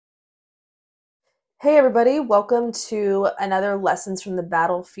Hey everybody, welcome to another Lessons from the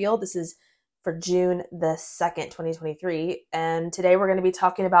Battlefield. This is for June the 2nd, 2023, and today we're going to be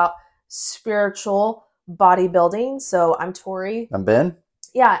talking about spiritual bodybuilding. So I'm Tori. I'm Ben.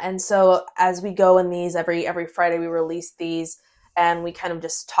 Yeah, and so as we go in these every Friday we release these and we kind of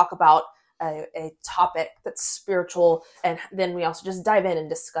just talk about a topic that's spiritual, and then we also just dive in and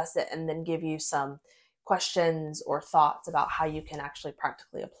discuss it and then give you some questions or thoughts about how you can actually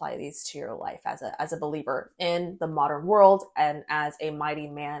practically apply these to your life as a believer in the modern world and as a mighty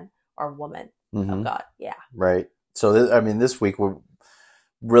man or woman of Mm-hmm. God. Yeah. Right. So, this week, we're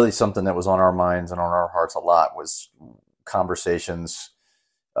really something that was on our minds and on our hearts a lot was conversations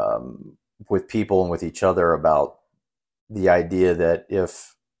with people and with each other about the idea that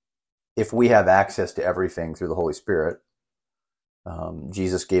if we have access to everything through the Holy Spirit,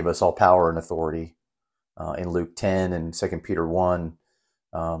 Jesus gave us all power and authority in Luke 10 and 2 Peter 1,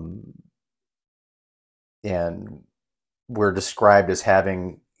 and we're described as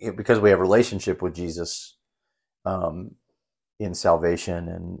having, because we have a relationship with Jesus, um, in salvation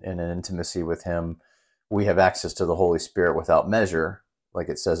and in intimacy with him, we have access to the Holy Spirit without measure, like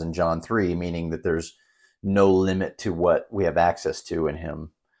it says in John 3, meaning that there's no limit to what we have access to in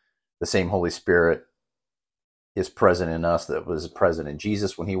him. The same Holy Spirit is present in us that was present in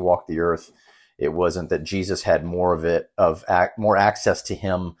Jesus when he walked the earth. It wasn't that Jesus had more more access to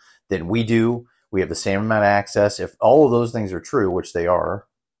him than we do. We have the same amount of access. If all of those things are true, which they are,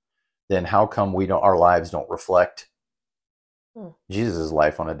 then how come our lives don't reflect Jesus'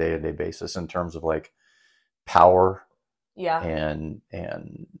 life on a day-to-day basis in terms of like power Yeah. and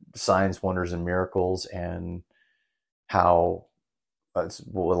signs, wonders, and miracles, and how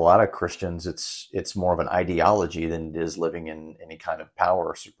with a lot of Christians it's more of an ideology than it is living in any kind of power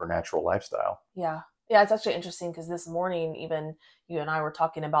or supernatural lifestyle. Yeah. Yeah, it's actually interesting because this morning, even you and I were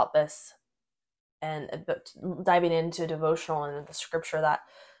talking about this and diving into devotional and the scripture that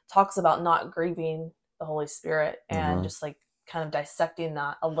talks about not grieving the Holy Spirit and Mm-hmm. just like kind of dissecting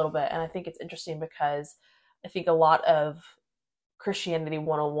that a little bit. And I think it's interesting because I think a lot of Christianity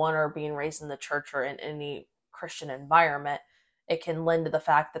 101 or being raised in the church or in any Christian environment, it can lend to the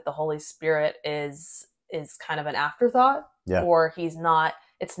fact that the Holy Spirit is kind of an afterthought, Yeah. or it's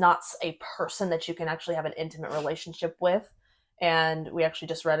not a person that you can actually have an intimate relationship with. And we actually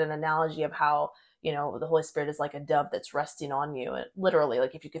just read an analogy of how, the Holy Spirit is like a dove that's resting on you. And literally,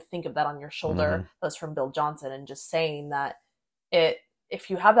 like if you could think of that on your shoulder, Mm-hmm. that was from Bill Johnson, and just saying that it if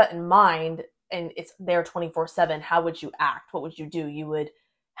you have that in mind and it's there 24/7, how would you act? What would you do? You would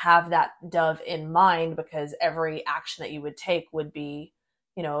have that dove in mind, because every action that you would take would be,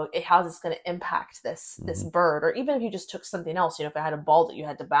 how's this going to impact this Mm-hmm. bird? Or even if you just took something else, if it had a ball that you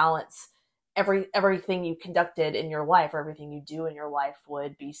had to balance, everything you conducted in your life or everything you do in your life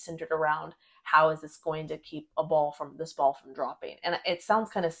would be centered around how is this going to keep this ball from dropping. And it sounds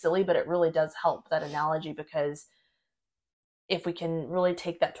kind of silly, but it really does help, that analogy, because if we can really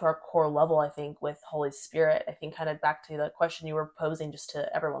take that to our core level, I think with Holy Spirit, I think kind of back to the question you were posing just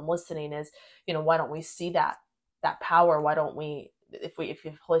to everyone listening is, why don't we see that power? Why don't we, if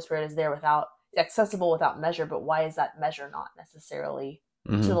Holy Spirit is there without accessible without measure, but why is that measure not necessarily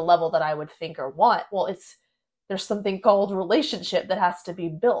to Mm-hmm. the level that I would think or want? Well, there's something called relationship that has to be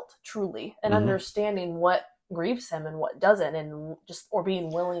built truly, and Mm-hmm. understanding what grieves him and what doesn't, and just or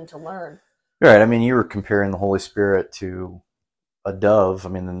being willing to learn. Right. I mean, you were comparing the Holy Spirit to a dove. I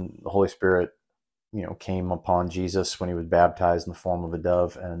mean, the Holy Spirit, came upon Jesus when he was baptized in the form of a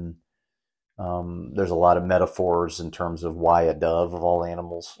dove, and there's a lot of metaphors in terms of why a dove of all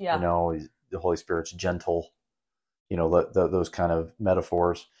animals. Yeah. The Holy Spirit's gentle. Those kind of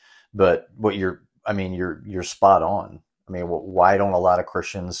metaphors. But you're spot on. I mean, why don't a lot of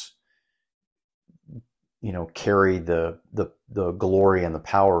Christians, carry the glory and the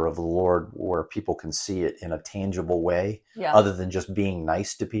power of the Lord where people can see it in a tangible way, Yeah. other than just being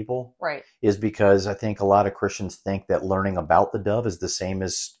nice to people? Right. Is because I think a lot of Christians think that learning about the dove is the same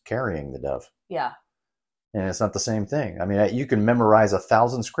as carrying the dove. Yeah. And it's not the same thing. I mean, you can memorize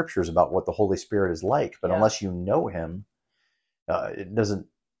 1,000 scriptures about what the Holy Spirit is like, but Yeah. unless you know him, it doesn't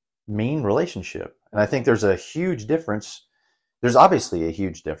mean relationship. And I think there's a huge difference. There's obviously a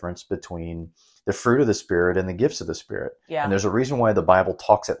huge difference between the fruit of the Spirit and the gifts of the Spirit. Yeah. And there's a reason why the Bible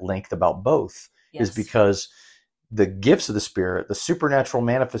talks at length about both, Yes. is because the gifts of the Spirit, the supernatural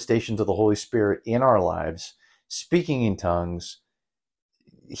manifestations of the Holy Spirit in our lives, speaking in tongues,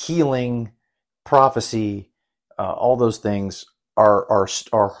 healing, prophecy, all those things are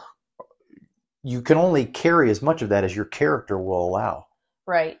you can only carry as much of that as your character will allow.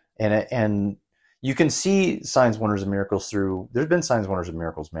 Right. And You can see signs, wonders, and miracles there's been signs, wonders, and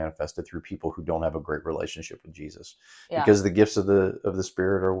miracles manifested through people who don't have a great relationship with Jesus, Yeah. because the gifts of the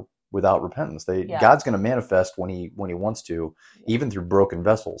Spirit are without repentance. God's going to manifest when he wants to, even through broken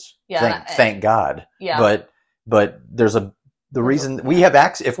vessels. Yeah. Thank God. Yeah. But there's the reason we have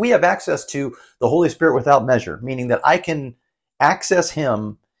access. If we have access to the Holy Spirit without measure, meaning that I can access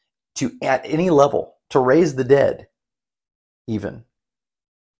him at any level, to raise the dead, even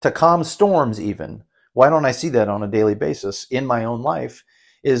to calm storms, even. Why don't I see that on a daily basis in my own life?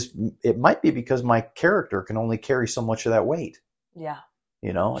 It might be because my character can only carry so much of that weight. Yeah.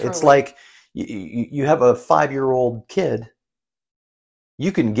 Truly. It's like you have a 5-year-old kid.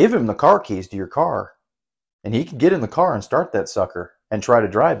 You can give him the car keys to your car, and he can get in the car and start that sucker and try to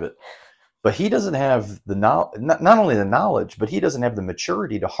drive it. But he doesn't have the not only the knowledge, but he doesn't have the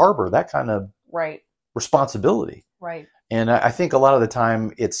maturity to harbor that kind of responsibility. Right. And I think a lot of the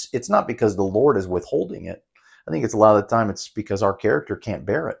time it's not because the Lord is withholding it. I think it's a lot of the time it's because our character can't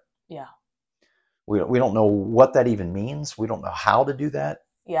bear it. Yeah. We don't know what that even means. We don't know how to do that.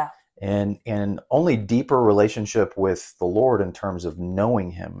 Yeah. And only deeper relationship with the Lord in terms of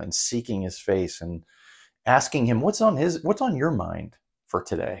knowing him and seeking his face and asking him what's on your mind for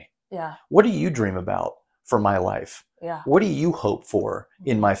today. Yeah. What do you dream about for my life? Yeah. What do you hope for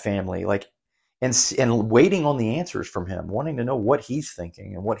in my family? And waiting on the answers from him, wanting to know what he's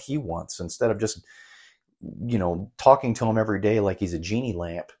thinking and what he wants, instead of just, talking to him every day like he's a genie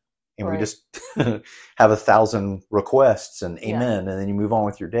lamp, and we just have 1,000 requests and amen, and then you move on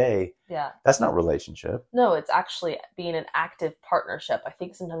with your day. Yeah. That's not relationship. No, it's actually being an active partnership. I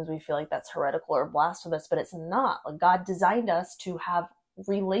think sometimes we feel like that's heretical or blasphemous, but it's not. Like, God designed us to have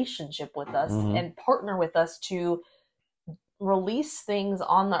relationship with us and partner with us to release things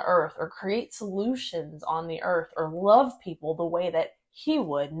on the earth, or create solutions on the earth, or love people the way that he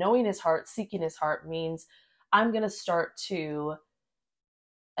would. Knowing his heart, seeking his heart means I'm going to start to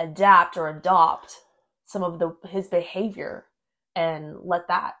adapt or adopt some of his behavior and let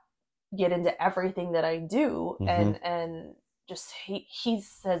that get into everything that I do. And just he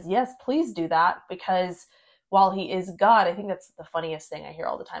says, yes, please do that, because while he is God, I think that's the funniest thing I hear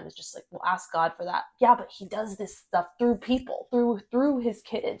all the time, is just like, well, ask God for that. Yeah, but he does this stuff through people, through his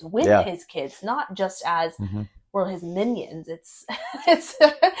kids, with his kids, not just as we're his minions.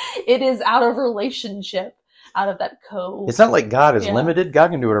 It is out of relationship, out of that It's not like God is limited.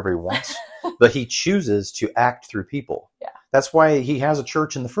 God can do whatever he wants, but he chooses to act through people. Yeah. That's why he has a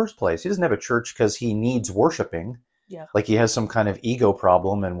church in the first place. He doesn't have a church because he needs worshiping. Yeah. Like he has some kind of ego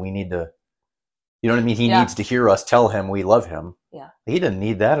problem and we need to, you know what I mean? He needs to hear us tell him we love him. Yeah. He doesn't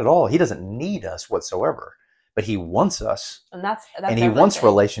need that at all. He doesn't need us whatsoever, but he wants us. And that's and he wants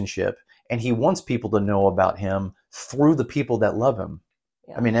relationship, and he wants people to know about him through the people that love him.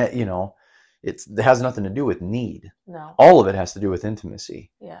 Yeah. I mean, it has nothing to do with need. No. All of it has to do with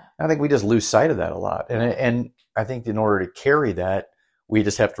intimacy. Yeah. I think we just lose sight of that a lot. And I think in order to carry that, we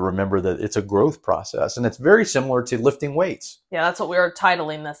just have to remember that it's a growth process, and it's very similar to lifting weights. Yeah, that's what we were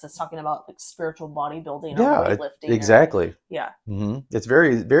titling this, is talking about like spiritual bodybuilding or weightlifting. Exactly. It's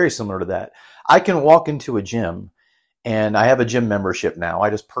very, very similar to that. I can walk into a gym, and I have a gym membership now. I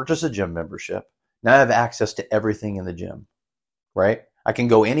just purchased a gym membership. Now I have access to everything in the gym, right? I can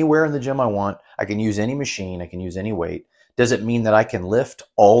go anywhere in the gym I want. I can use any machine. I can use any weight. Does it mean that I can lift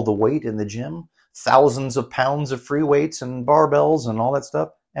all the weight in the gym? Thousands of pounds of free weights and barbells and all that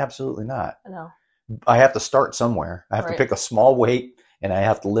stuff? Absolutely not. No. I have to start somewhere. I have to pick a small weight, and I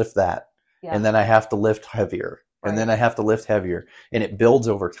have to lift that. Yeah. And then I have to lift heavier. And then I have to lift heavier. And it builds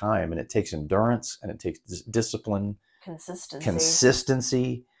over time, and it takes endurance, and it takes discipline.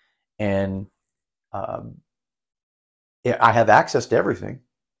 Consistency. And I have access to everything.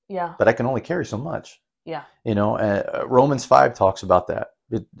 Yeah. But I can only carry so much. Yeah. Romans 5 talks about that.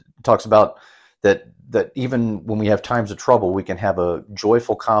 It talks about that even when we have times of trouble, we can have a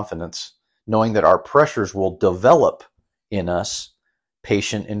joyful confidence, knowing that our pressures will develop in us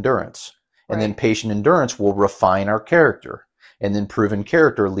patient endurance. And then patient endurance will refine our character. And then proven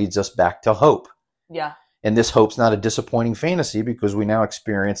character leads us back to hope. Yeah. And this hope's not a disappointing fantasy, because we now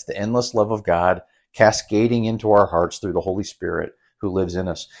experience the endless love of God cascading into our hearts through the Holy Spirit who lives in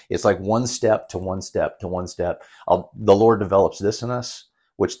us. It's like one step to one step to one step. The Lord develops this in us,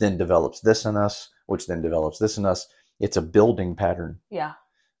 which then develops this in us, which then develops this in us. It's a building pattern. Yeah.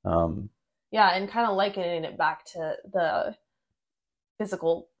 And kind of likening it back to the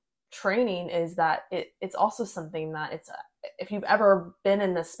physical training, is that it's also something that if you've ever been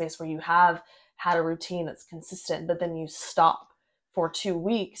in this space where you have had a routine that's consistent, but then you stop for 2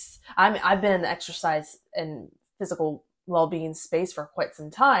 weeks. I've been in the exercise and physical well-being space for quite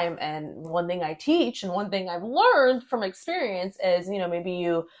some time. And one thing I teach and one thing I've learned from experience is, maybe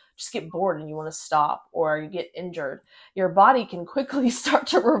you just get bored and you want to stop, or you get injured. Your body can quickly start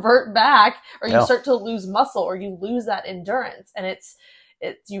to revert back, or you start to lose muscle, or you lose that endurance. And it's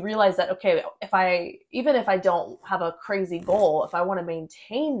you realize that, okay, even if I don't have a crazy goal, if I want to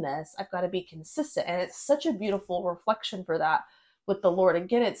maintain this, I've got to be consistent. And it's such a beautiful reflection for that with the Lord.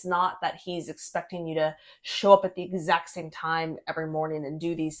 Again, it's not that he's expecting you to show up at the exact same time every morning and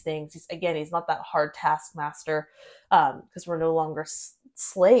do these things. He's not that hard taskmaster, because we're no longer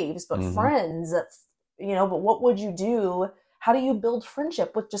slaves, but friends. But what would you do? How do you build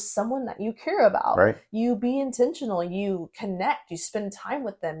friendship with just someone that you care about? Right. You be intentional, you connect, you spend time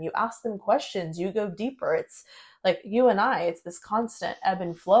with them, you ask them questions, you go deeper. It's like you and I, it's this constant ebb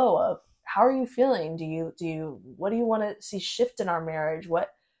and flow of, how are you feeling? What do you want to see shift in our marriage?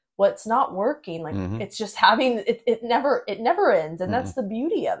 What's not working? Like, it's just having, it never ends. And that's the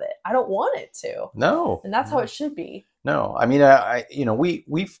beauty of it. I don't want it to. No. And that's how it should be. No. I mean,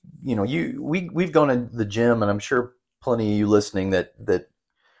 we've gone to the gym, and I'm sure plenty of you listening that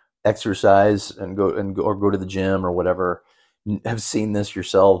exercise and go to the gym or whatever have seen this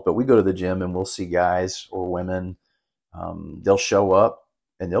yourselves. But we go to the gym and we'll see guys or women, they'll show up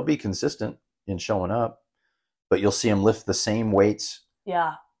and they'll be consistent in showing up, but you'll see them lift the same weights,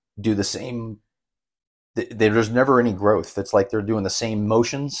 do the same. There's never any growth. It's like they're doing the same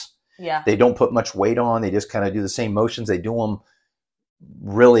motions. Yeah, they don't put much weight on. They just kind of do the same motions. They do them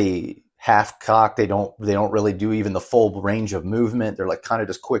really half cocked. They don't really do even the full range of movement. They're like kind of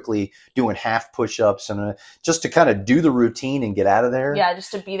just quickly doing half push-ups and just to kind of do the routine and get out of there. Yeah,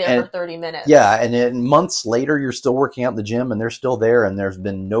 just to be there for 30 minutes. Yeah, and then months later, you're still working out in the gym and they're still there, and there's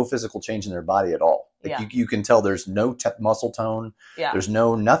been no physical change in their body at all. Like you can tell there's no muscle tone. Yeah. There's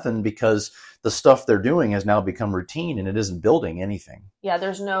nothing, because the stuff they're doing has now become routine and it isn't building anything. Yeah,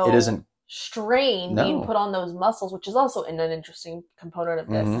 it isn't strain being put on those muscles, which is also an interesting component of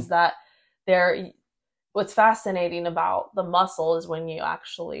this, is that what's fascinating about the muscle is when you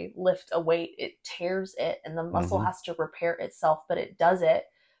actually lift a weight, it tears it, and the muscle has to repair itself, but it does it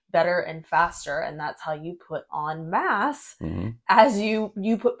better and faster. And that's how you put on mass, as you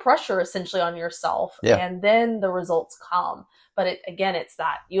put pressure essentially on yourself, and then the results come. But it's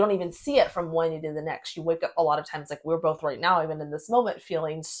that you don't even see it from one day to the next. You wake up a lot of times, like we're both right now, even in this moment,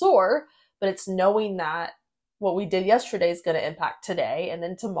 feeling sore, but it's knowing that what we did yesterday is going to impact today and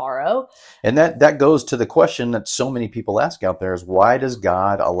then tomorrow. And that goes to the question that so many people ask out there is, why does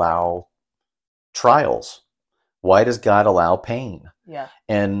God allow trials? Why does God allow pain? Yeah.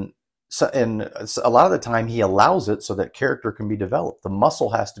 And a lot of the time he allows it so that character can be developed. The muscle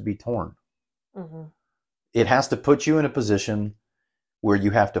has to be torn. It has to put you in a position where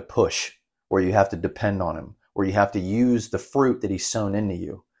you have to push, where you have to depend on him, where you have to use the fruit that he's sown into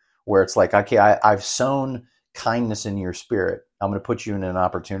you, where it's like, okay, I've sown kindness in your spirit. I'm going to put you in an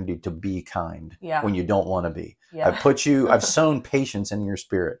opportunity to be kind when you don't want to be. Yeah. I've sown patience in your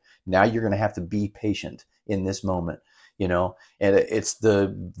spirit. Now you're going to have to be patient in this moment, and it's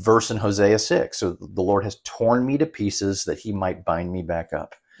the verse in Hosea 6. So the Lord has torn me to pieces that he might bind me back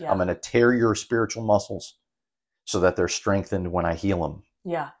up. Yeah. I'm going to tear your spiritual muscles so that they're strengthened when I heal them.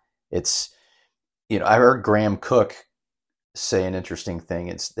 Yeah. It's, I heard Graham Cook say an interesting thing.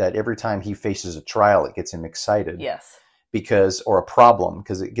 It's that every time he faces a trial, it gets him excited. Yes. Or a problem,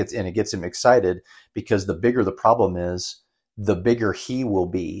 because it gets him excited, because the bigger the problem is, the bigger he will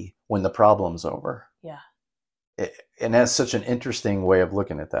be when the problem's over. Yeah. And that's such an interesting way of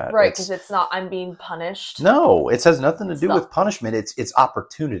looking at that. Right, because it's not, I'm being punished. No, it has nothing to do with punishment. It's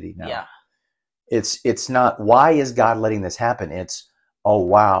opportunity now. Yeah. It's not, why is God letting this happen? It's, oh,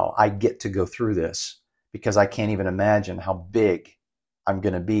 wow, I get to go through this, because I can't even imagine how big I'm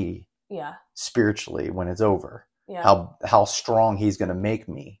going to be spiritually when it's over. Yeah. How strong he's going to make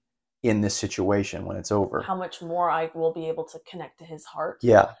me in this situation when it's over. How much more I will be able to connect to his heart.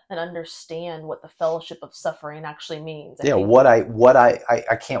 Yeah. And understand what the fellowship of suffering actually means.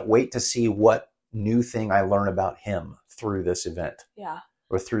 I can't wait to see what new thing I learn about him through this event. Yeah.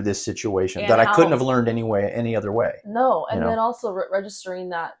 Or through this situation that I couldn't have learned any other way. No. And then also registering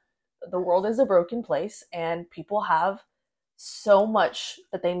that the world is a broken place and people have so much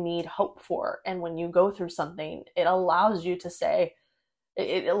that they need hope for. And when you go through something, it allows you to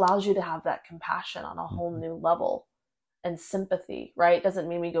it allows you to have that compassion on a whole new level, and sympathy, right? It doesn't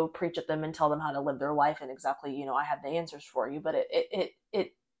mean we go preach at them and tell them how to live their life and exactly, I have the answers for you, but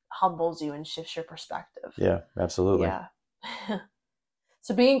it humbles you and shifts your perspective. Yeah, absolutely. Yeah.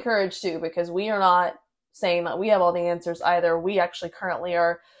 So be encouraged too, because we are not saying that we have all the answers either. We actually currently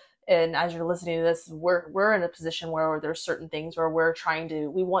are And as you're listening to this, we're in a position where there's certain things where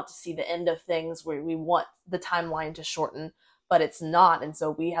we want to see the end of things, where we want the timeline to shorten, but it's not. And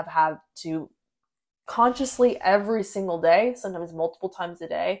so we have had to consciously every single day, sometimes multiple times a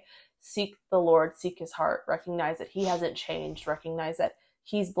day, seek the Lord, seek his heart, recognize that he hasn't changed, recognize that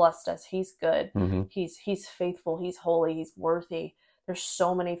he's blessed us, he's good, Mm-hmm. he's faithful, he's holy, he's worthy. There's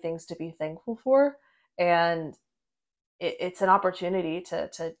so many things to be thankful for, and it's an opportunity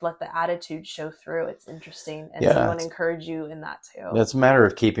to let the attitude show through. It's interesting, and so we want to encourage you in that too. It's a matter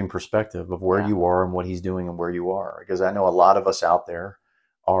of keeping perspective of where you are and what he's doing and where you are, because I know a lot of us out there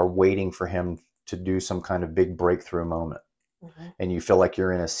are waiting for him to do some kind of big breakthrough moment. Mm-hmm. And you feel like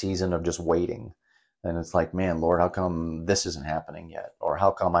you're in a season of just waiting. And it's like, man, Lord, how come this isn't happening yet? Or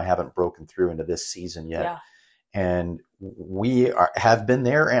how come I haven't broken through into this season yet? Yeah. And we have been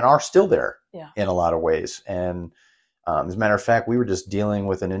there and are still there in a lot of ways. And as a matter of fact, we were just dealing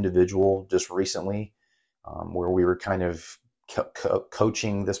with an individual just recently where we were kind of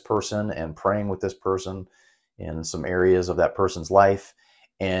coaching this person and praying with this person in some areas of that person's life.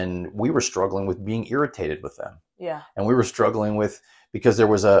 And we were struggling with being irritated with them. Yeah. And we were struggling with, because there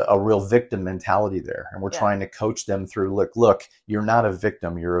was a real victim mentality there. And we're trying to coach them through, look, you're not a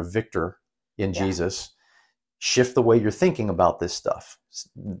victim. You're a victor in Jesus. Shift the way you're thinking about this stuff.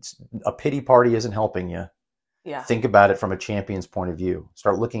 A pity party isn't helping you. Yeah. Think about it from a champion's point of view.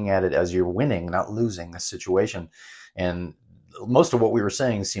 Start looking at it as you're winning, not losing this situation. And most of what we were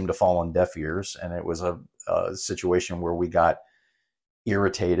saying seemed to fall on deaf ears. And it was a situation where we got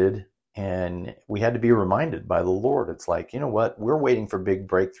irritated, and we had to be reminded by the Lord. It's like, you know what? We're waiting for big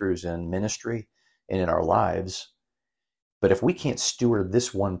breakthroughs in ministry and in our lives. But if we can't steward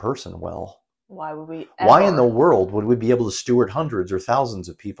this one person well, why would we why in the world would we be able to steward hundreds or thousands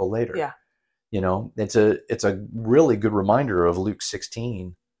of people later? Yeah. You know, it's a really good reminder of Luke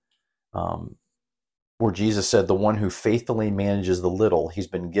 16, where Jesus said, the one who faithfully manages the little he's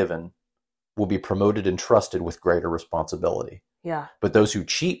been given will be promoted and trusted with greater responsibility. Yeah. But those who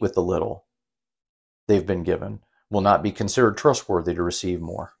cheat with the little they've been given will not be considered trustworthy to receive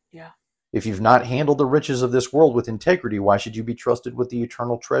more. Yeah. If you've not handled the riches of this world with integrity, why should you be trusted with the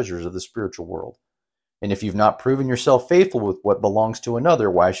eternal treasures of the spiritual world? And if you've not proven yourself faithful with what belongs to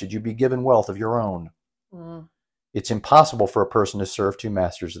another, why should you be given wealth of your own? Mm. It's impossible for a person to serve two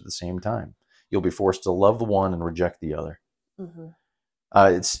masters at the same time. You'll be forced to love the one and reject the other. Mm-hmm.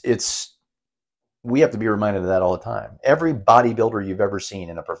 We have to be reminded of that all the time. Every bodybuilder you've ever seen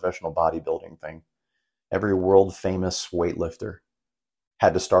in a professional bodybuilding thing, every world famous weightlifter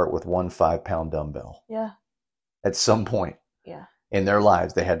had to start with 1 5-pound dumbbell. Yeah. At some point. Yeah. In their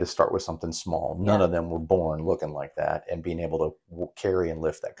lives, they had to start with something small. None of them were born looking like that and being able to carry and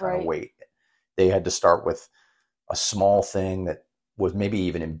lift that kind of weight. They had to start with a small thing that was maybe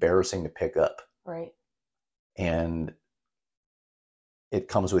even embarrassing to pick up. Right. And it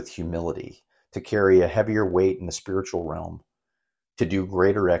comes with humility to carry a heavier weight in the spiritual realm, to do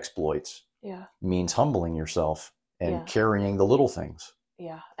greater exploits. Yeah. Means humbling yourself and carrying the little things.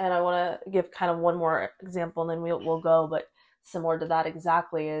 Yeah. And I want to give kind of one more example, and then we'll go, but similar to that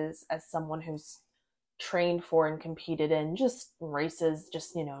exactly is as someone who's trained for and competed in just races,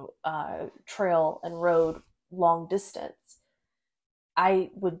 just, trail and road long distance. I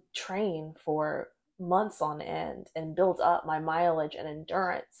would train for months on end and build up my mileage and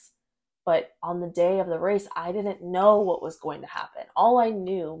endurance. But on the day of the race, I didn't know what was going to happen. All I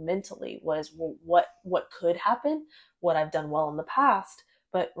knew mentally was what could happen, what I've done well in the past.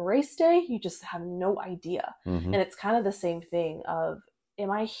 But race day, you just have no idea. Mm-hmm. And it's kind of the same thing of, am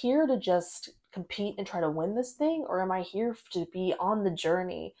I here to just compete and try to win this thing? Or am I here to be on the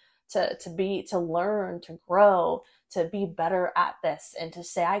journey, to learn, to grow, to be better at this, and to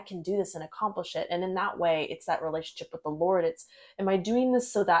say, I can do this and accomplish it. And in that way, it's that relationship with the Lord. It's, am I doing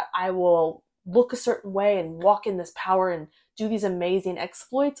this so that I will look a certain way and walk in this power and do these amazing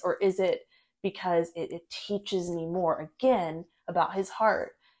exploits? Or is it because it teaches me more, again, about his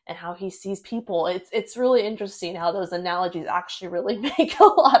heart and how he sees people? It's really interesting how those analogies actually really make a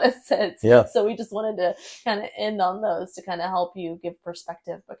lot of sense. Yeah. So we just wanted to kind of end on those to kind of help you give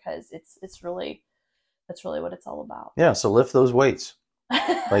perspective, because that's really what it's all about. Yeah. So lift those weights.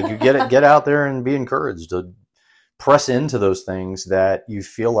 Like, you get out there and be encouraged to press into those things that you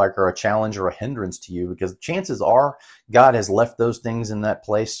feel like are a challenge or a hindrance to you, because chances are God has left those things in that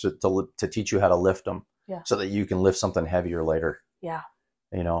place to teach you how to lift them. Yeah. So that you can lift something heavier later. Yeah.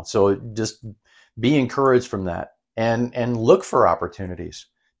 So just be encouraged from that, and look for opportunities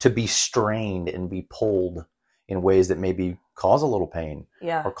to be strained and be pulled in ways that maybe cause a little pain.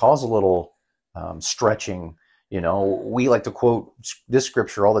 Yeah. Or cause a little stretching, We like to quote this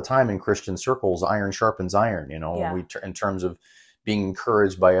scripture all the time in Christian circles: iron sharpens iron, Yeah. in terms of being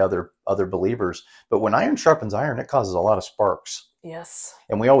encouraged by other believers. But when iron sharpens iron, it causes a lot of sparks. Yes.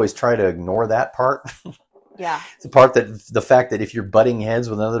 And we always try to ignore that part. Yeah. It's the part the fact that if you're butting heads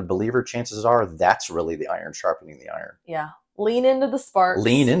with another believer, chances are that's really the iron sharpening the iron. Yeah. Lean into the sparks.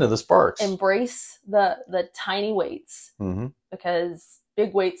 Lean into the sparks. Embrace the tiny weights, Mm-hmm. because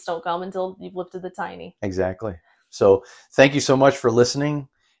big weights don't come until you've lifted the tiny. Exactly. So thank you so much for listening,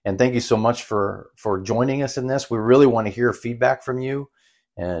 and thank you so much for joining us in this. We really want to hear feedback from you,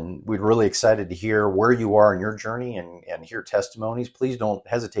 and we're really excited to hear where you are in your journey and hear testimonies. Please don't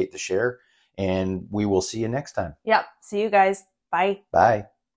hesitate to share, and we will see you next time. Yep. See you guys. Bye. Bye.